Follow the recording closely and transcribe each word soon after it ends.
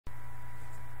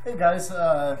Hey guys,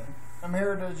 I'm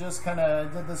here to just kind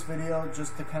of did this video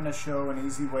just to kind of show an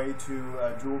easy way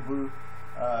to dual boot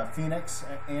Phoenix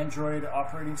Android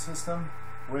operating system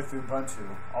with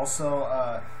Ubuntu.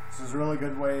 Also, this is a really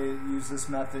good way to use this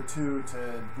method too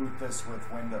to boot this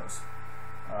with Windows.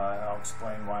 I'll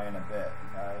explain why in a bit.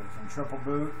 You can triple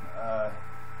boot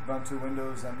Ubuntu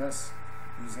Windows and this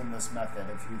using this method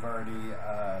if you've already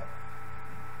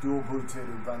dual booted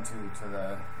Ubuntu to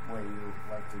the way you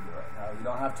like to do it. You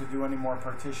don't have to do any more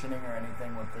partitioning or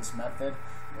anything with this method.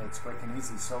 It's quick and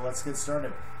easy. So let's get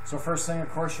started. So first thing, of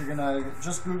course, you're gonna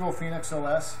just Google Phoenix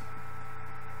OS.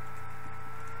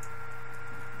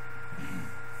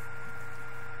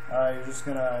 You're just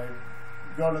gonna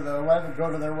go to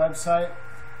the their website.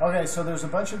 Okay, so there's a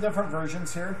bunch of different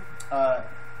versions here.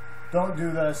 Don't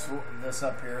do this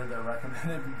up here, the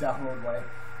recommended download way.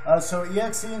 So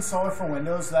exe installer for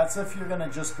Windows, that's if you're going to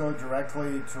just go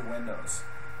directly to Windows.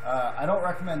 I don't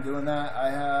recommend doing that.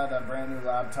 I had a brand new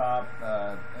laptop,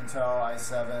 Intel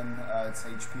i7, it's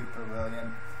HP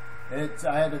Pavilion.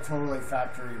 I had to totally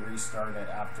factory restart it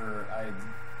after I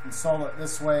installed it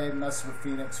this way, messed with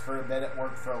Phoenix for a bit, it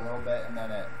worked for a little bit, and then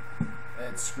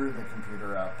it screwed the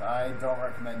computer up. I don't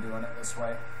recommend doing it this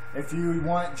way. If you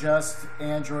want just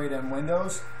Android and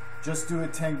Windows, just do a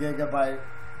 10 gigabyte.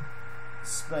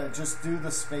 Just do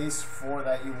the space for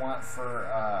that you want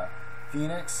for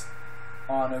Phoenix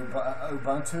on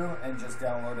Ubuntu and just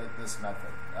download it this method.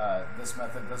 This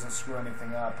method doesn't screw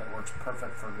anything up. It works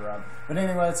perfect for Grub. But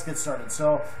anyway, let's get started.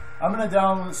 So I'm going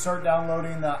to start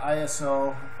downloading the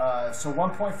ISO. So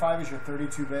 1.5 is your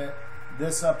 32-bit.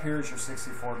 This up here is your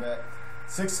 64-bit.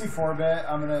 64-bit.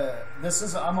 I'm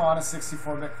on a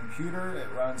 64-bit computer. It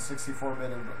runs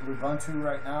 64-bit Ubuntu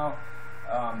right now.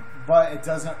 But it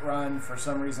doesn't run, for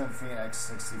some reason,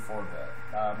 Phoenix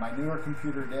 64-bit. My newer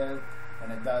computer did,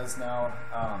 and it does now,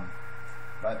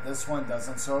 but this one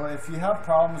doesn't. So if you have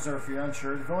problems or if you're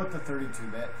unsure, go with the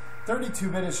 32-bit.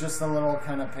 32-bit is just a little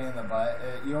kind of pain in the butt.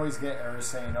 You always get errors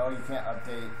saying, oh, you can't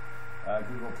update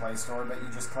Google Play Store, but you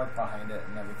just click behind it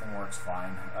and everything works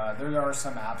fine. There are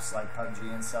some apps like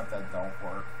PUBG and stuff that don't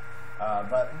work,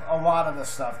 but a lot of the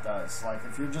stuff does. Like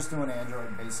if you're just doing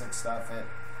Android basic stuff,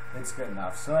 it's good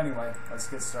enough. So anyway, let's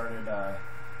get started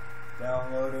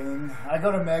downloading. I go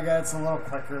to Mega. It's a little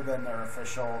quicker than their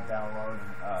official download.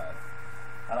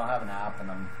 I don't have an app,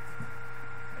 and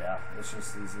it's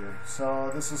just easier.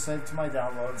 So this will save to my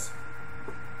downloads,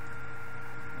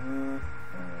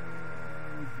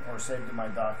 or save to my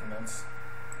documents.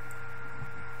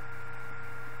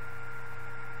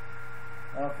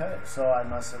 Okay, so I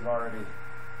must have already.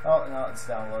 Oh no, it's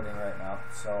downloading right now.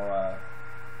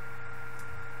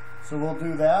 So we'll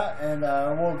do that, and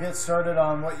we'll get started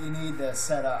on what you need to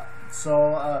set up.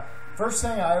 So first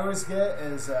thing I always get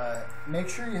is make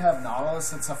sure you have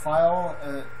Nautilus. It's a file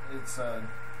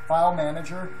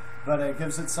manager, but it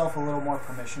gives itself a little more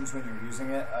permissions when you're using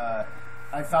it.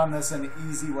 I found this an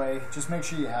easy way. Just make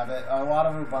sure you have it. A lot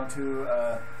of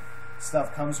Ubuntu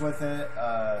stuff comes with it.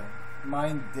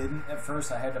 Mine didn't at first.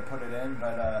 I had to put it in,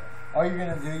 but all you're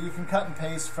going to do, you can cut and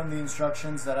paste from the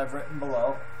instructions that I've written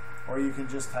below, or you can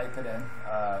just type it in.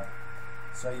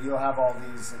 So you'll have all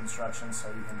these instructions, so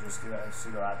you can just do a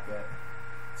sudo apt-get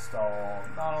install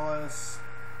Nautilus.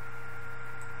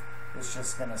 It's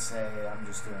just going to say, I'm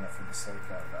just doing it for the sake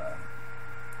of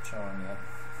showing you.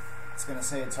 It's going to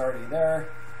say it's already there.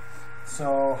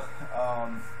 So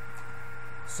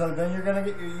so then you're going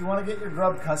to you want to get your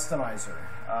Grub Customizer.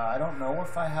 I don't know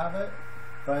if I have it,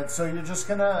 but so you're just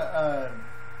going to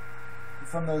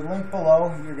from the link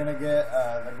below, you're going to get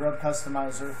the Grub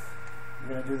Customizer. You're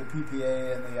going to do the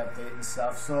PPA and the update and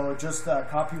stuff. So just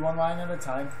copy one line at a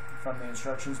time from the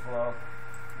instructions below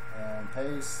and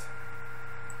paste.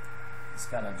 This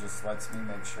kind of just lets me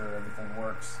make sure everything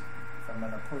works. If I'm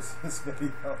going to post this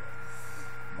video,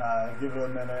 give it a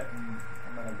minute, and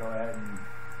I'm going to go ahead and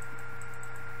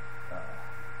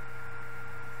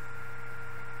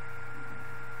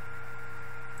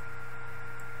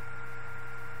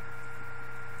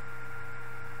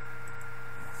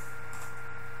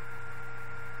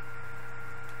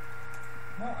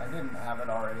no, I didn't have it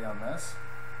already on this.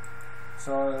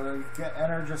 So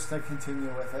enter just to continue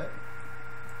with it.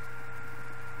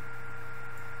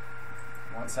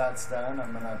 Once that's done,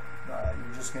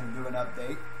 you're just gonna do an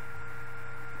update.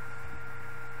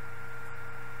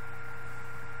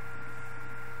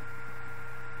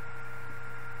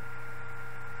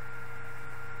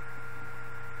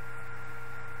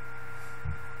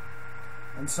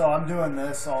 And so I'm doing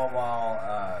this all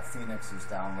while Phoenix is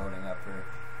downloading up here.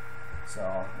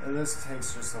 So this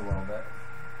takes just a little bit.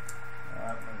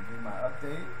 I'm going to do my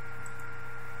update.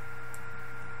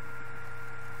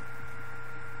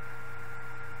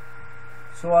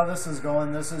 So while this is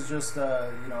going, this is just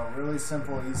a really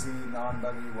simple, easy,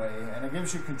 non-buggy way, and it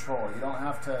gives you control. You don't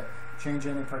have to change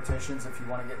any partitions if you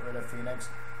want to get rid of Phoenix.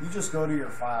 You just go to your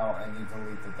file and you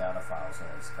delete the data files and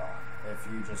it's gone. If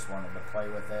you just wanted to play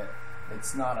with it,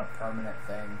 it's not a permanent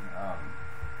thing,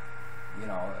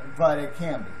 but it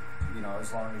can be,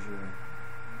 as long as you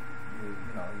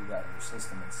got your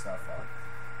system and stuff up.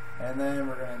 And then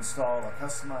we're going to install the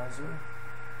customizer.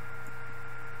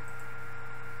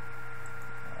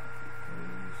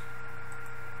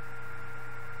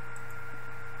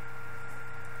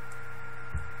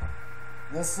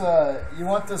 This you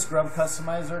want this Grub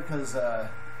Customizer because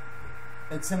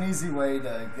it's an easy way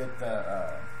to get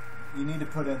the. You need to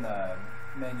put in the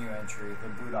menu entry, the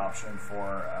boot option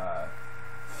for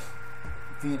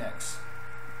Phoenix,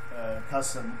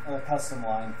 custom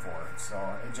line for it. So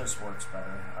it just works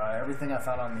better. Everything I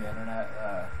found on the internet,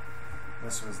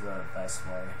 this was the best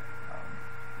way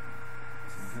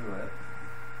to do it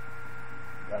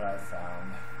that I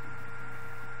found.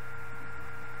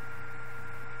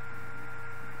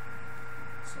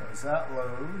 So as that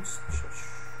loads, I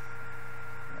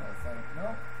think,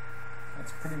 nope,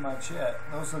 that's pretty much it.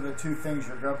 Those are the two things,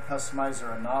 your Grub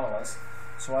Customizer and Nautilus.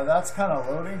 So while that's kind of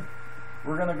loading,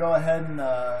 we're going to go ahead and,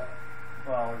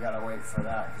 well, we got to wait for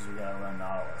that because we got to run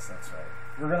Nautilus, that's right.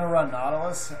 We're going to run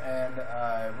Nautilus and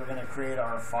we're going to create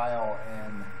our file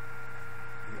in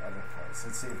the other place.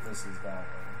 Let's see if this is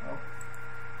downloading. Nope.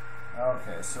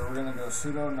 Okay, so we're going to go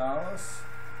sudo Nautilus.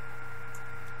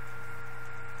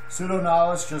 Sudo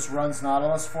Nautilus just runs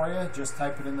Nautilus for you. Just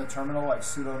type it in the terminal like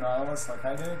sudo Nautilus, like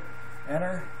I did.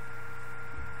 Enter.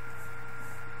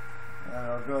 And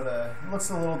it'll go to, it looks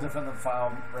a little different than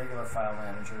regular file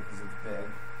manager because it's big.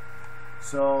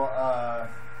 So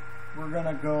we're going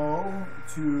to go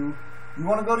to, you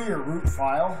want to go to your root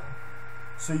file.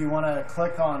 So you want to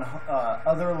click on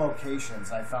other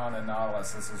locations. I found in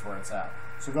Nautilus, this is where it's at.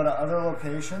 So go to other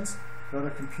locations, go to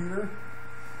computer,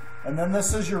 and then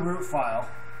this is your root file.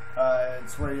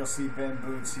 It's where you'll see bin,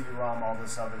 boot, CD-ROM, all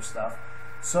this other stuff.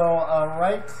 So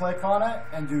right click on it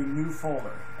and do new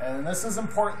folder. And this is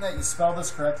important that you spell this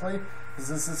correctly because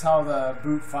this is how the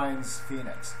boot finds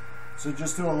Phoenix. So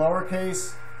just do a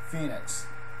lowercase Phoenix.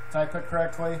 Type it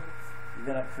correctly. You're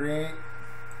going to create.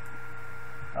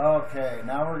 Okay,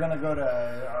 now we're going to go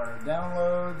to our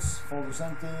downloads. Folder's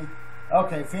empty.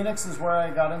 Okay, Phoenix is where I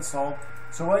got installed.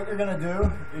 So what you're going to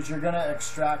do is you're going to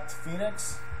extract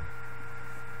Phoenix.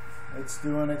 It's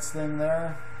doing its thing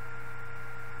there.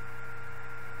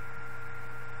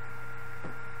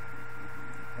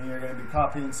 And you're going to be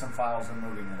copying some files and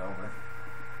moving it over.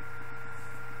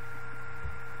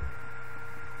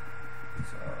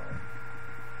 So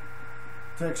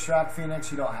to extract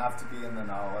Phoenix, you don't have to be in the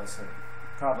Nautilus. It'd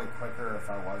probably quicker if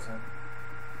I wasn't.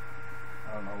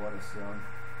 I don't know what it's doing.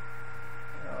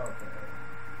 Okay.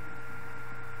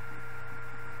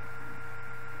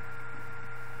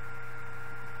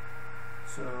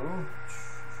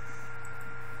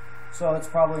 So it's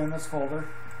probably in this folder.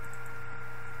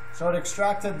 So it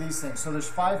extracted these things. So there's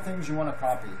 5 things you want to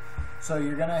copy. So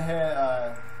you're going to hit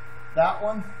that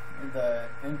one, the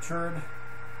initrd,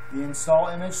 the install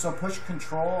image. So push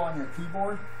Control on your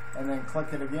keyboard and then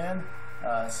click it again.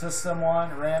 System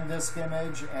one, RAM disk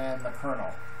image, and the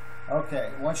kernel.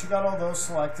 Okay, once you got all those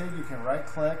selected, you can right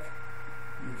click.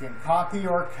 You can copy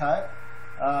or cut.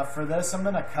 For this, I'm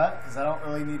going to cut because I don't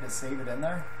really need to save it in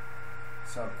there.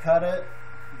 So cut it,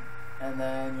 and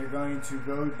then you're going to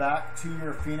go back to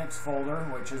your Phoenix folder,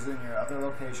 which is in your other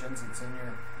locations. It's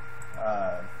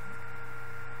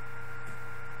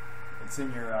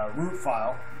in your root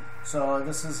file. So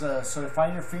this is so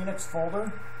find your Phoenix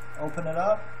folder, open it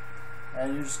up,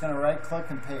 and you're just going to right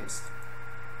click and paste.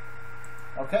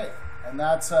 Okay, and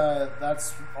that's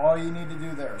all you need to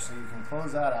do there. So you can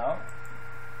close that out.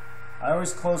 I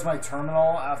always close my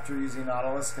terminal after using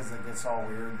Nautilus because it gets all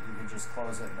weird. You can just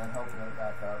close it and then open it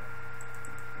back up.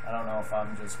 I don't know if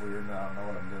I'm just weird and I don't know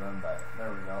what I'm doing, but there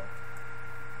we go.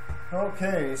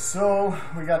 Okay, so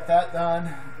we got that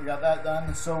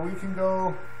done. So we can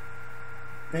go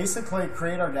basically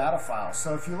create our data file.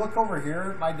 So if you look over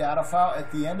here, my data file,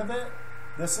 at the end of it,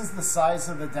 this is the size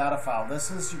of the data file. This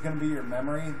is going to be your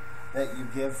memory that you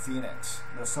give Phoenix.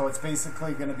 So it's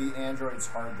basically going to be Android's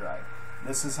hard drive.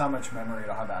 This is how much memory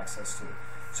it'll have access to.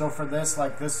 So for this,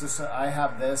 like this, I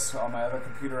have this on my other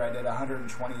computer. I did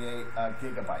 128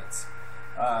 gigabytes.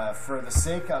 For the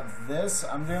sake of this,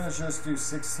 I'm going to just do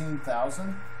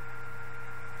 16,000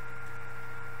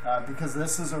 because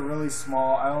this is a really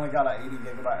small. I only got an 80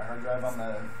 gigabyte hard drive on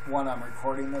the one I'm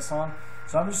recording this on.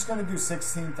 So I'm just going to do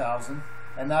 16,000,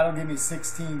 and that'll give me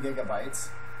 16 gigabytes.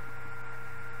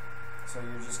 So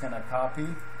you're just going to copy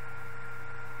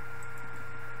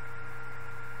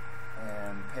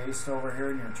and paste over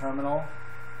here in your terminal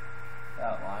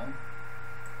that line.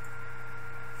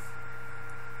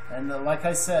 And like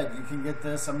I said, you can get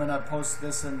this. I'm going to post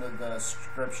this in the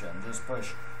description. Just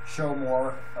push show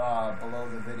more below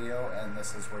the video, and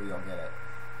this is where you'll get it.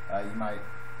 You might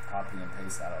copy and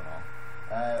paste, I don't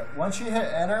know. Once you hit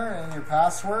enter and your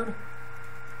password,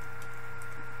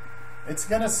 it's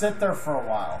going to sit there for a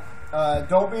while.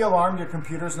 Don't be alarmed, your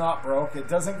computer's not broke. It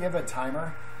doesn't give a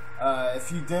timer.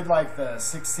 If you did like the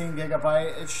 16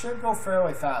 gigabyte, it should go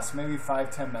fairly fast, maybe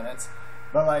 5-10 minutes.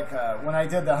 But like when I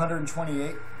did the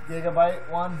 128 gigabyte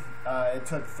one, it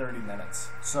took 30 minutes.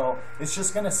 So it's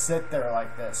just going to sit there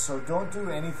like this. So don't do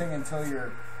anything until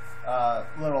your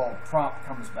little prompt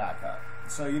comes back up.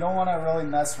 So you don't want to really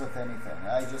mess with anything.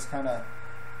 I just kind of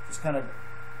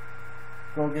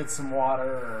go get some water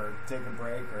or take a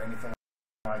break or anything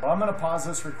like that. Well, I'm going to pause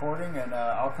this recording, and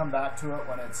I'll come back to it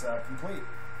when it's complete.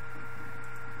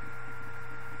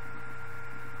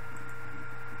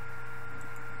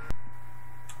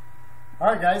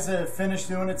 Alright guys, it finished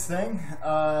doing its thing.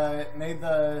 It made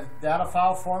the data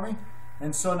file for me.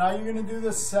 And so now you're going to do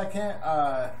the second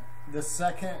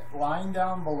line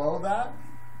down below that.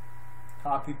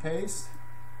 Copy paste.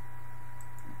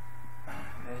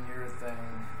 And your thing.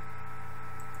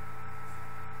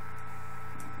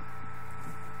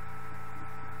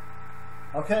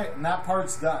 Okay, and that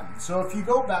part's done. So if you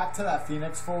go back to that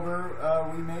Phoenix folder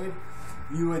we made,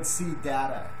 you would see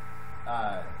data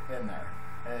in there.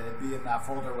 It'd be in that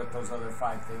folder with those other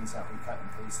 5 things that we cut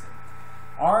and pasted.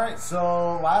 Alright,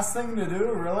 so last thing to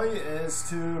do really is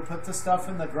to put the stuff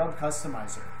in the Grub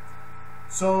Customizer.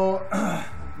 So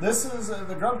this is,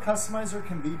 the Grub Customizer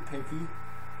can be picky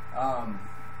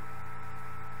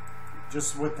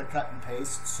just with the cut and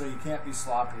paste, so you can't be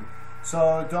sloppy.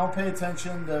 So don't pay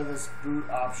attention to this boot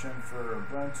option for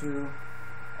Ubuntu.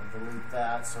 I'll delete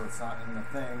that so it's not in the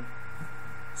thing.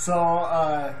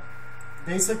 So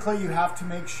basically, you have to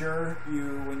make sure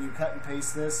when you cut and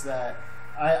paste this, that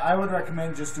I would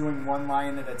recommend just doing one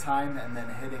line at a time and then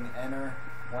hitting enter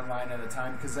one line at a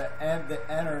time, because the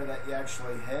enter that you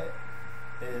actually hit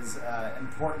is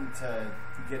important to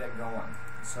get it going.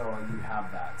 So you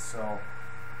have that. So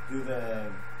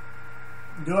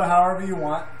do it however you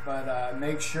want, but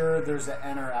make sure there's an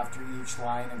enter after each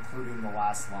line, including the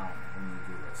last line when you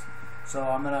do this. So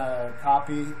I'm going to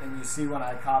copy, and you see when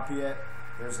I copy it,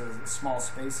 there's a small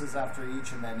spaces after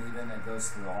each, and then even it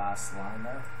goes to the last line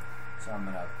there. So I'm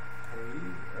going to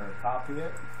copy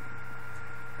it.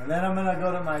 And then I'm going to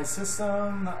go to my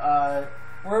system.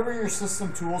 Wherever your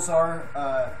system tools are,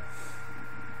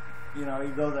 you know,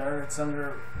 you go there. It's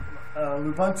under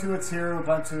Ubuntu, it's here.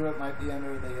 Ubuntu, it might be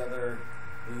under the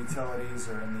utilities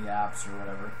or in the apps or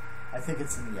whatever. I think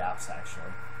it's in the apps,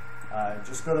 actually.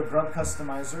 Just go to Grub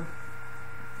Customizer.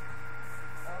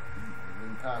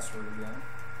 Password again.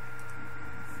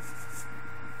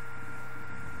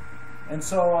 And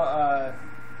so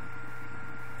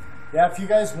yeah, if you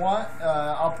guys want,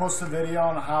 I'll post a video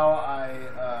on how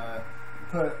I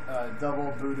put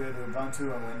double booted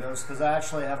Ubuntu and Windows, because I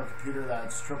actually have a computer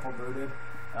that's triple booted.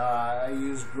 I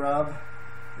use Grub,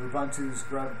 Ubuntu's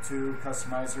Grub 2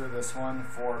 Customizer, this one,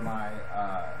 for my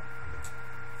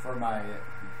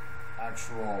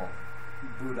actual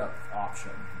boot up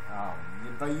option.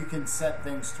 But you can set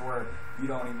things to where you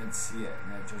don't even see it,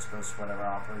 and it just goes to whatever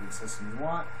operating system you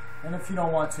want. And if you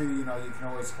don't want to, you know, you can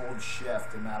always hold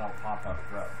shift and that'll pop up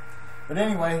Grub. But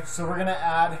anyway, so we're gonna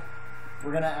add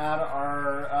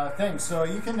our thing. So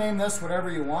you can name this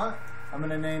whatever you want. I'm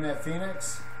gonna name it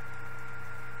Phoenix.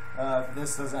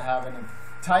 This doesn't have any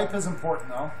type is important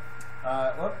though.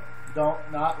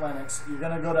 Not Linux. You're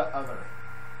gonna go to other.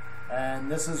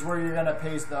 And this is where you're going to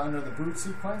paste under the boot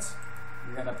sequence.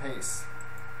 You're going to paste.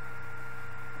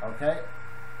 Okay.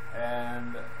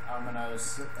 And I'm going to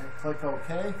click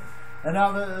OK. And now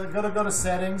I'm going to go to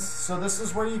settings. So this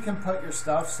is where you can put your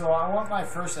stuff. So I want my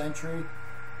first entry.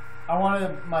 I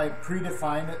wanted my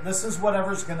predefined. This is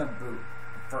whatever's going to boot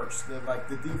first. Like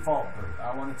the default boot.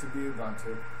 I want it to be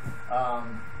Ubuntu.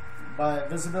 But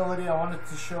visibility, I want it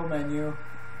to show menu.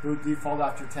 Boot default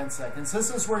after 10 seconds. This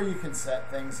is where you can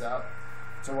set things up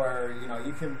to where, you know,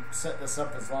 you can set this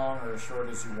up as long or as short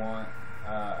as you want.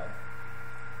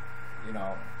 You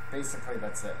know, basically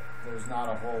that's it. There's not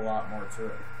a whole lot more to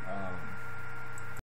it.